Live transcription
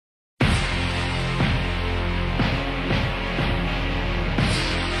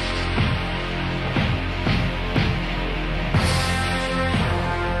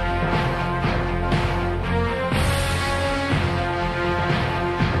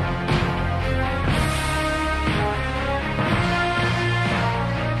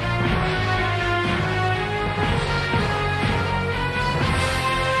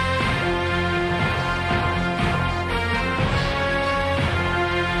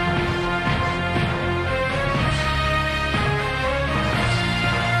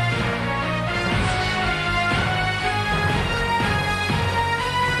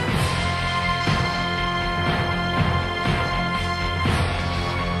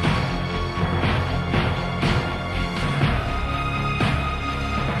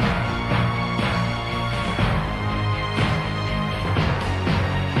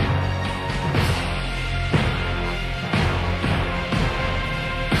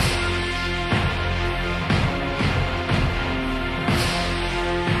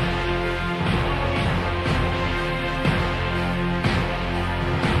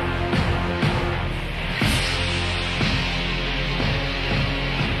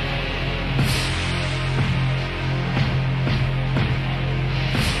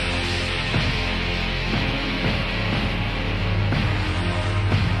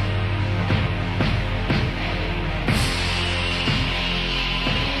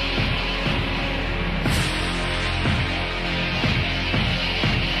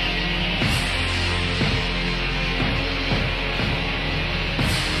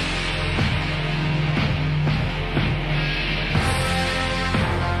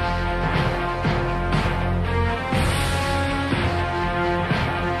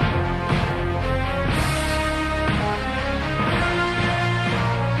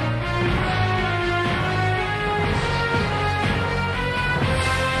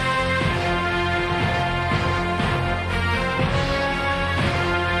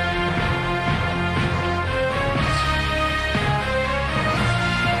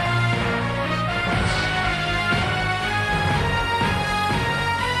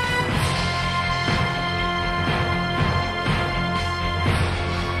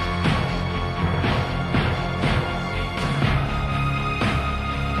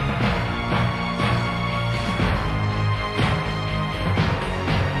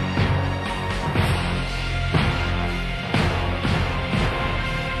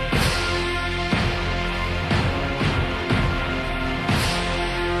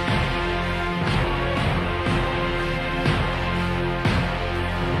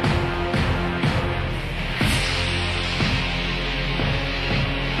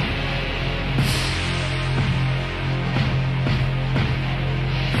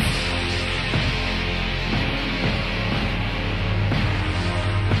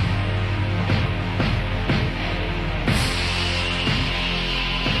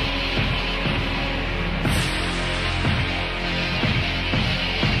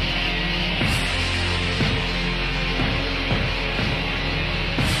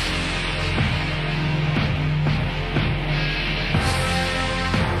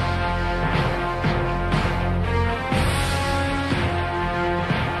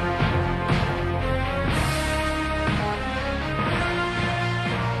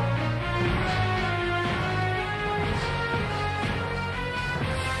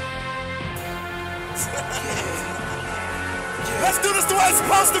do this the way it's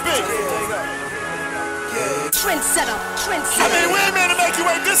supposed to be. Trendsetter. I mean, we ain't meant to make you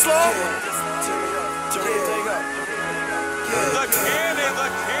wait this long.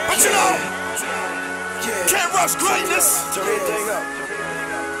 But you know, can't rush greatness.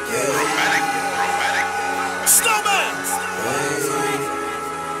 Snowman,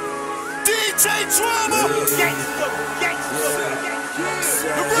 DJ Drama,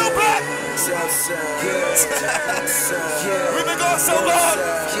 the real black. We've been going so long,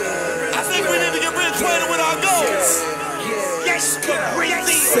 I think we need to get reacquainted with our goals.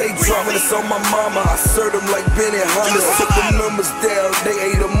 Say drama, that's on my mama. I served them like Benny Hanna. Took the numbers down, they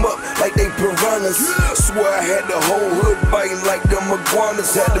ate them up like they piranhas. Swear I had the whole hood biting like them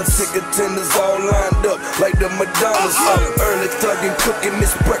iguanas. Had them ticket tenders all lined up like the Madonnas. Up early thugging, cooking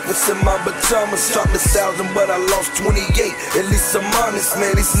this breakfast in my pajamas. Shot this 1,000 but I lost 28. At least I'm honest,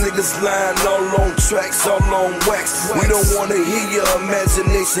 man. These niggas lying all on tracks, all on wax. We don't wanna hear your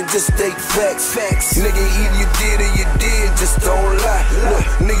imagination, just state facts. Nigga, either you did or you did, just don't lie.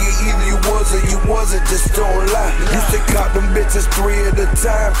 Look, nigga, either you was or you wasn't, just don't lie. Used to cop them bitches 3 at a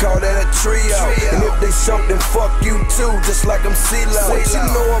time, call that a trio. And if they show, then fuck you too, just like I'm CeeLo. What you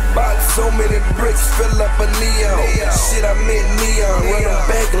know about so many bricks, fill up a Neo. Shit, I meant neon, run them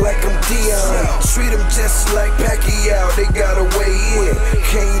back like I'm Dion. Treat them just like Pacquiao, they gotta weigh in.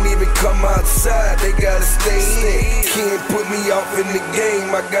 Can't even come outside, they gotta stay in. Can't put me off in the game,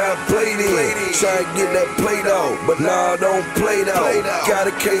 I gotta play in. Try and get that plate off, but nah, don't play though. Got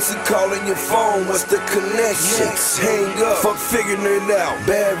a case of calling your phone, what's the connection? Hang up, fuck figuring it out,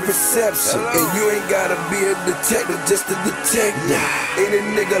 bad reception. And you ain't gotta be a detective, just a detective. Any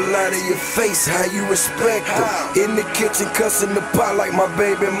nigga lie to your face, how you respect him? In the kitchen cussing the pot like my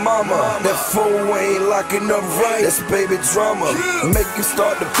baby mama. That fool ain't locking up right, that's baby drama. Make you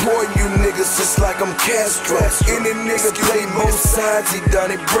start to pour you niggas just like I'm Castro. Any nigga play both sides, he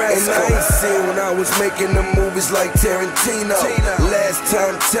done it Brasco. And I ain't seen when I was making the movies like Tarantino. Last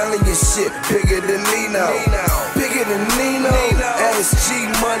time telling you shit bigger than Nino. Bigger than Nino. Ass G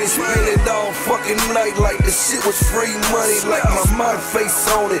money, spend it all fucking night like the shit was free money. Like my face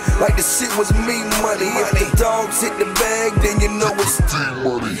on it, like the shit was me money. If the dogs hit the bag, then you know it's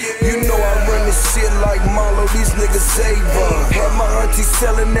money. You know I run this shit like Marlo, these niggas Ava. Had my auntie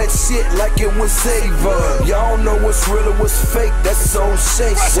selling that shit like it was Ava. Y'all know what's real and what's fake, that's on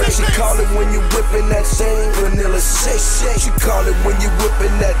shake. What you call it when you whipping that thing? Vanilla shake. You call it when you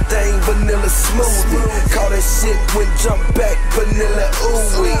whipping that thing? Vanilla smoothie. Call that shit when jump back, vanilla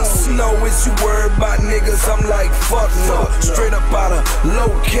ooey. Snow is you worried about niggas, I'm like fuck no. Straight up out of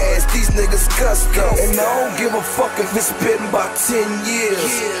low cash, these niggas gusto. And I don't give a fuck if it's been about 10 years.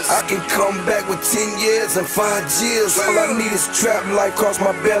 I can come back with 10 years and 5 years. All I need is trap life, cross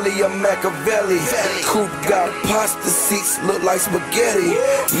my belly, I'm Machiavelli. Coupe got pasta seats, look like spaghetti.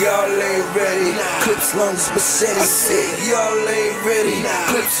 Y'all ain't ready, clips long as machete. Y'all ain't ready,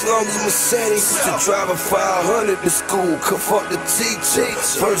 clips long as Mercedes. To drive a 500 to school, could fuck the teacher.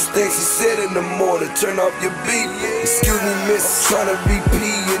 First thing she said in the morning, turn off your beat. Excuse me, miss, tryna be P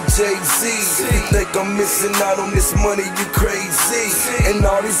and Jay-Z. You think I'm missing out on this money, you crazy. And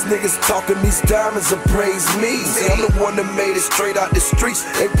all these niggas talking these diamonds will praise me. See, I'm the one that made it straight out the streets,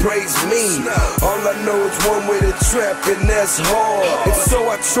 they praise me. All I know is one way to trap, and that's hard. And so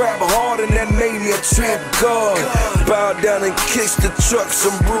I trap hard, and that made me a trap god. Bow down and kiss the truck,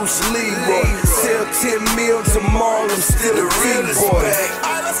 some Bruce Lee, boy. Sell 10 mil tomorrow, I'm still a real boy.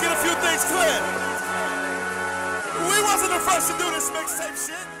 Alright, let's get a few things clear. We wasn't the first to do this mixtape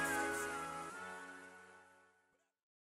shit.